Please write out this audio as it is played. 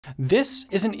This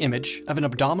is an image of an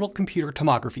abdominal computer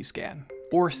tomography scan,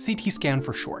 or CT scan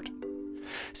for short.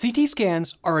 CT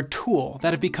scans are a tool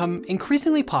that have become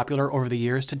increasingly popular over the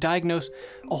years to diagnose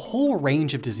a whole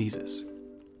range of diseases.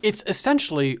 It's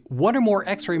essentially one or more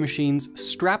X-ray machines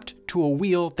strapped to a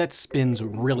wheel that spins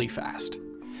really fast.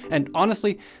 And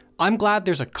honestly, I'm glad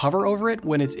there's a cover over it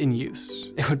when it's in use.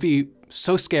 It would be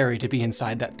so scary to be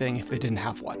inside that thing if they didn't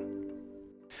have one.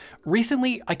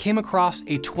 Recently, I came across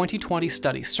a 2020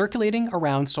 study circulating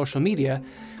around social media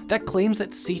that claims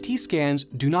that CT scans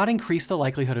do not increase the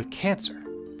likelihood of cancer.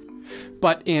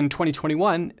 But in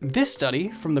 2021, this study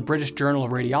from the British Journal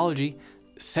of Radiology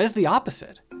says the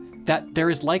opposite, that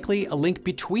there is likely a link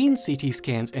between CT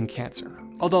scans and cancer,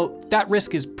 although that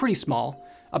risk is pretty small,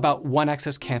 about 1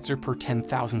 excess cancer per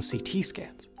 10,000 CT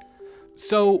scans.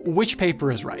 So which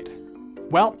paper is right?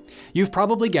 Well, you've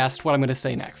probably guessed what I'm going to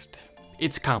say next.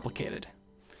 It's complicated.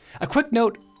 A quick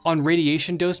note on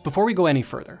radiation dose before we go any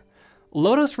further.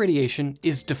 Low-dose radiation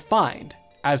is defined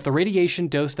as the radiation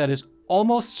dose that is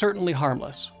almost certainly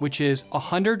harmless, which is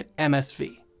 100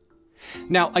 MSV.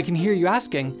 Now, I can hear you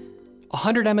asking,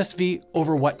 100 MSV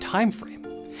over what time frame?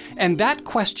 And that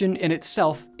question in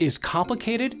itself is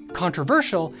complicated,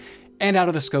 controversial, and out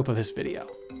of the scope of this video.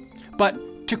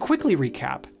 But to quickly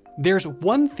recap, there's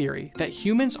one theory that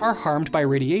humans are harmed by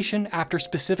radiation after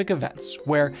specific events,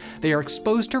 where they are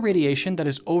exposed to radiation that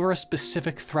is over a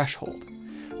specific threshold.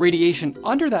 Radiation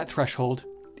under that threshold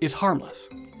is harmless.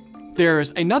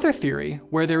 There's another theory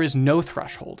where there is no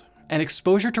threshold, and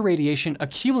exposure to radiation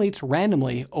accumulates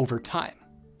randomly over time.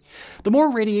 The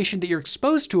more radiation that you're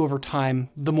exposed to over time,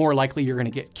 the more likely you're going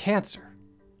to get cancer.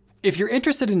 If you're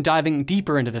interested in diving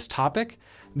deeper into this topic,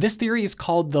 this theory is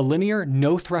called the linear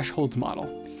no thresholds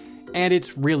model, and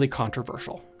it's really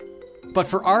controversial. But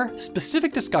for our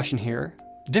specific discussion here,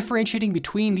 differentiating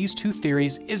between these two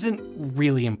theories isn't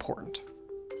really important.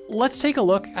 Let's take a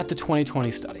look at the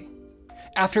 2020 study.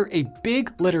 After a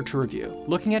big literature review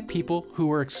looking at people who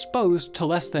were exposed to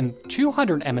less than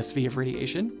 200 MSV of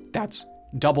radiation, that's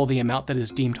double the amount that is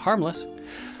deemed harmless,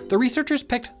 the researchers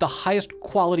picked the highest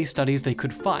quality studies they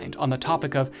could find on the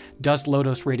topic of does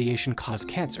low-dose radiation cause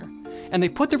cancer, and they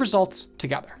put the results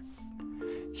together.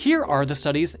 Here are the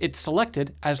studies it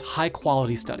selected as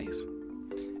high-quality studies.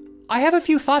 I have a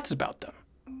few thoughts about them.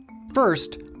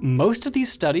 First, most of these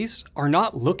studies are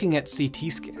not looking at CT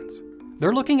scans.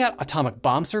 They're looking at atomic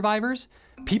bomb survivors,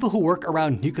 people who work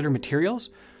around nuclear materials,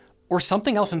 or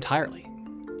something else entirely.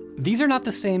 These are not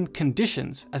the same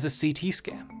conditions as a CT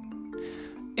scan.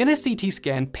 In a CT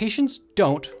scan, patients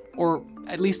don't, or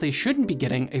at least they shouldn't be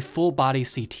getting a full body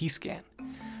CT scan.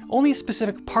 Only a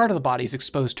specific part of the body is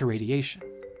exposed to radiation.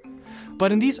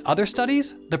 But in these other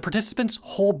studies, the participant's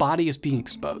whole body is being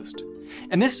exposed.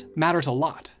 And this matters a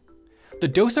lot. The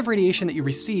dose of radiation that you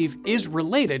receive is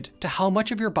related to how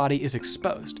much of your body is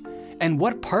exposed, and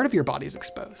what part of your body is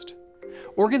exposed.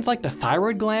 Organs like the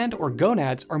thyroid gland or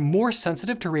gonads are more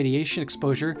sensitive to radiation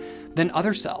exposure than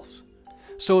other cells.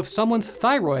 So if someone's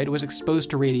thyroid was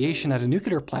exposed to radiation at a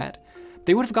nuclear plant,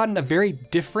 they would have gotten a very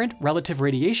different relative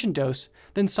radiation dose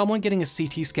than someone getting a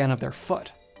CT scan of their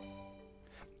foot.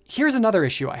 Here's another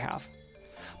issue I have.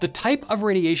 The type of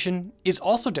radiation is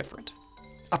also different.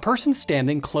 A person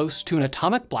standing close to an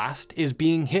atomic blast is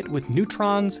being hit with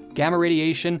neutrons, gamma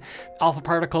radiation, alpha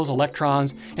particles,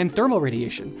 electrons, and thermal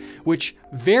radiation, which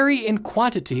vary in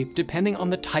quantity depending on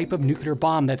the type of nuclear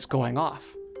bomb that's going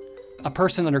off. A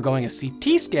person undergoing a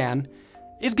CT scan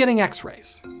is getting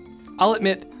X-rays. I'll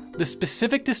admit, the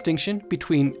specific distinction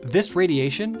between this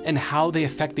radiation and how they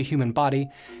affect the human body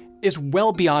is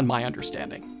well beyond my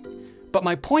understanding. But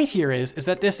my point here is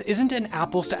that this isn't an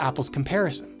apples to apples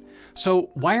comparison. So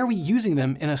why are we using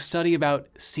them in a study about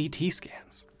CT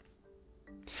scans?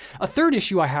 A third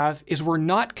issue I have is we're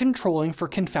not controlling for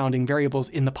confounding variables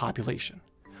in the population.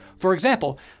 For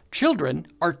example, children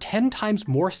are 10 times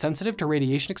more sensitive to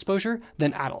radiation exposure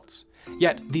than adults.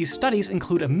 Yet these studies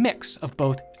include a mix of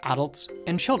both adults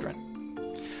and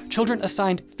children. Children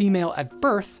assigned female at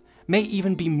birth may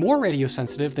even be more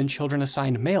radiosensitive than children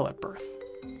assigned male at birth.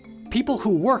 People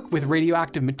who work with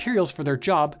radioactive materials for their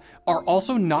job are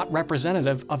also not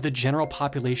representative of the general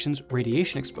population's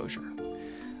radiation exposure.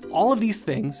 All of these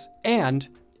things, and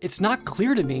it's not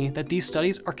clear to me that these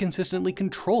studies are consistently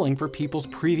controlling for people's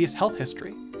previous health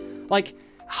history. Like,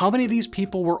 how many of these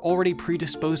people were already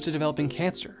predisposed to developing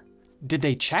cancer? Did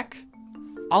they check?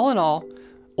 All in all,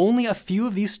 only a few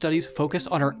of these studies focus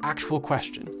on our actual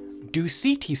question. Do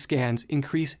CT scans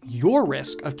increase your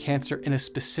risk of cancer in a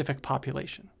specific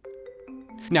population?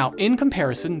 Now, in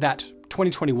comparison, that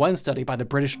 2021 study by the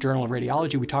British Journal of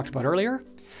Radiology we talked about earlier,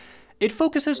 It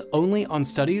focuses only on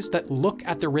studies that look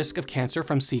at the risk of cancer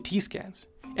from CT scans,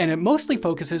 and it mostly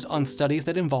focuses on studies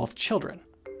that involve children.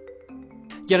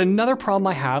 Yet another problem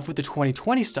I have with the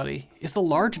 2020 study is the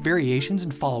large variations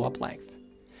in follow-up length.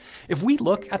 If we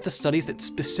look at the studies that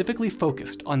specifically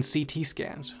focused on CT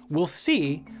scans, we'll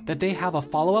see that they have a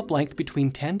follow-up length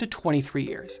between 10 to 23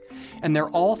 years, and they're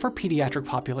all for pediatric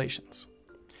populations.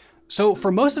 So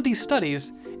for most of these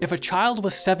studies, if a child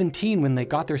was 17 when they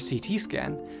got their CT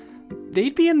scan,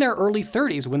 they'd be in their early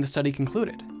 30s when the study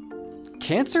concluded.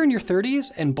 Cancer in your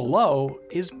 30s and below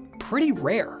is pretty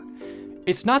rare.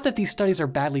 It's not that these studies are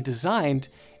badly designed,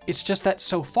 it's just that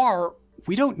so far,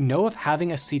 we don't know if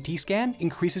having a CT scan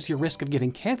increases your risk of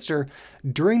getting cancer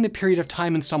during the period of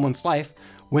time in someone's life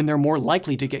when they're more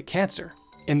likely to get cancer,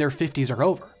 in their 50s or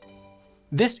over.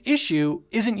 This issue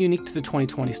isn't unique to the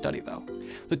 2020 study though.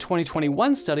 The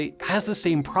 2021 study has the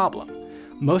same problem.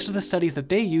 Most of the studies that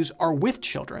they use are with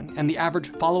children, and the average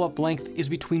follow-up length is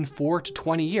between 4 to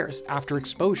 20 years after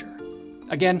exposure.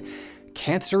 Again,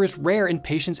 cancer is rare in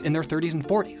patients in their 30s and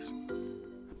 40s.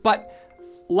 But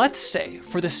let's say,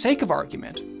 for the sake of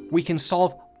argument, we can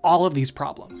solve all of these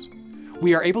problems.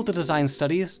 We are able to design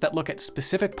studies that look at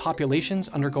specific populations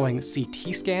undergoing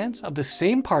CT scans of the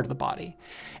same part of the body,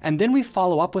 and then we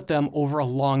follow up with them over a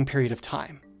long period of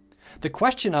time. The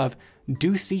question of,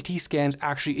 do CT scans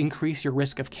actually increase your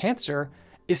risk of cancer,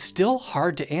 is still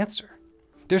hard to answer.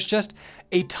 There's just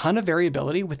a ton of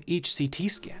variability with each CT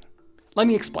scan. Let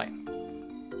me explain.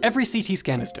 Every CT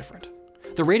scan is different.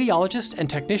 The radiologists and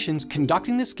technicians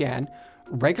conducting the scan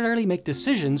regularly make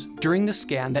decisions during the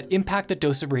scan that impact the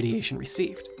dose of radiation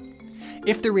received.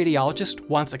 If the radiologist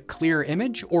wants a clearer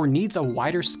image or needs a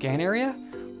wider scan area,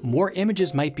 more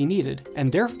images might be needed,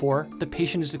 and therefore the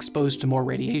patient is exposed to more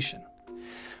radiation.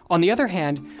 On the other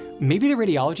hand, maybe the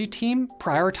radiology team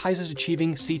prioritizes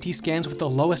achieving CT scans with the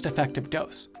lowest effective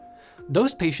dose.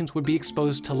 Those patients would be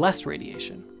exposed to less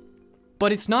radiation.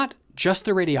 But it's not just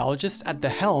the radiologists at the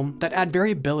helm that add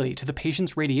variability to the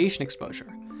patient's radiation exposure.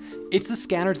 It's the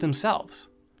scanners themselves.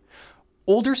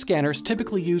 Older scanners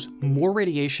typically use more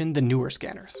radiation than newer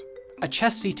scanners. A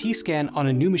chest CT scan on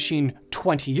a new machine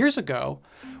 20 years ago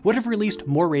would have released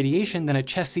more radiation than a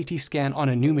chest CT scan on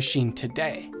a new machine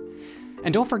today.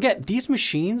 And don't forget, these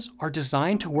machines are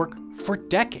designed to work for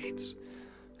decades.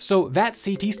 So that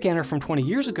CT scanner from 20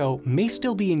 years ago may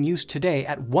still be in use today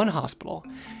at one hospital,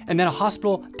 and then a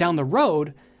hospital down the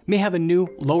road may have a new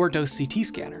lower dose CT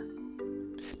scanner.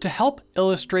 To help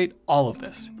illustrate all of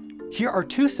this, here are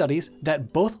two studies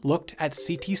that both looked at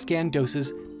CT scan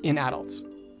doses in adults.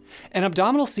 An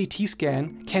abdominal CT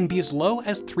scan can be as low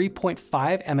as 3.5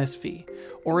 MSV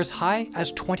or as high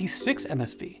as 26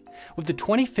 MSV, with the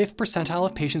 25th percentile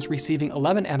of patients receiving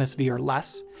 11 MSV or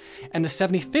less, and the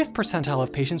 75th percentile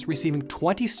of patients receiving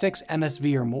 26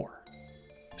 MSV or more.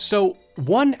 So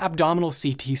one abdominal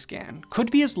CT scan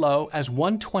could be as low as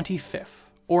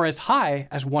 1/25th or as high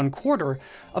as 1/4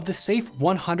 of the safe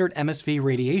 100 MSV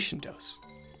radiation dose.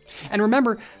 And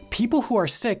remember, people who are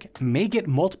sick may get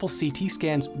multiple CT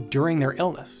scans during their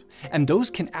illness, and those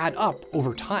can add up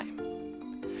over time.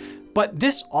 But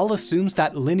this all assumes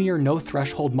that linear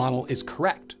no-threshold model is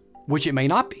correct, which it may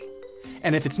not be.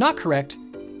 And if it's not correct,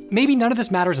 maybe none of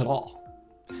this matters at all.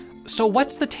 So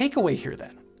what's the takeaway here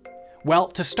then? Well,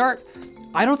 to start,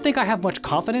 I don't think I have much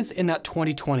confidence in that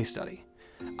 2020 study.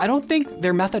 I don't think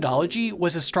their methodology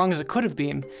was as strong as it could have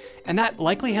been, and that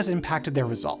likely has impacted their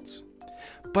results.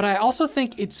 But I also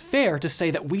think it's fair to say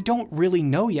that we don't really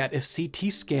know yet if CT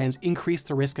scans increase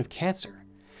the risk of cancer.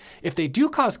 If they do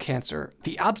cause cancer,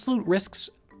 the absolute risks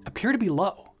appear to be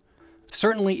low.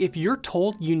 Certainly, if you're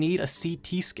told you need a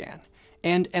CT scan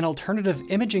and an alternative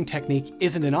imaging technique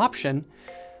isn't an option,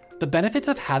 the benefits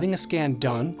of having a scan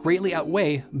done greatly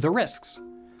outweigh the risks.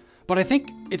 But I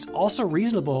think it's also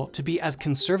reasonable to be as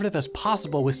conservative as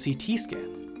possible with CT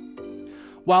scans.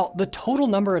 While the total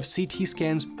number of CT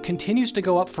scans continues to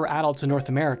go up for adults in North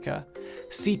America,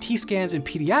 CT scans in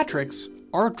pediatrics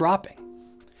are dropping.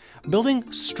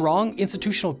 Building strong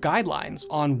institutional guidelines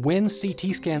on when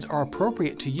CT scans are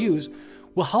appropriate to use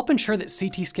will help ensure that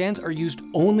CT scans are used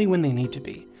only when they need to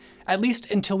be, at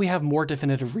least until we have more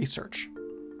definitive research.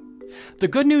 The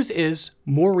good news is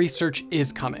more research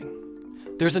is coming.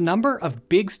 There's a number of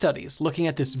big studies looking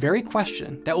at this very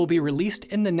question that will be released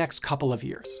in the next couple of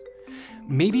years.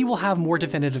 Maybe we'll have more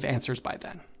definitive answers by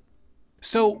then.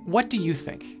 So what do you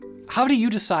think? How do you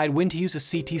decide when to use a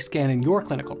CT scan in your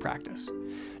clinical practice?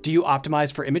 Do you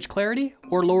optimize for image clarity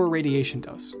or lower radiation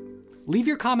dose? Leave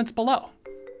your comments below.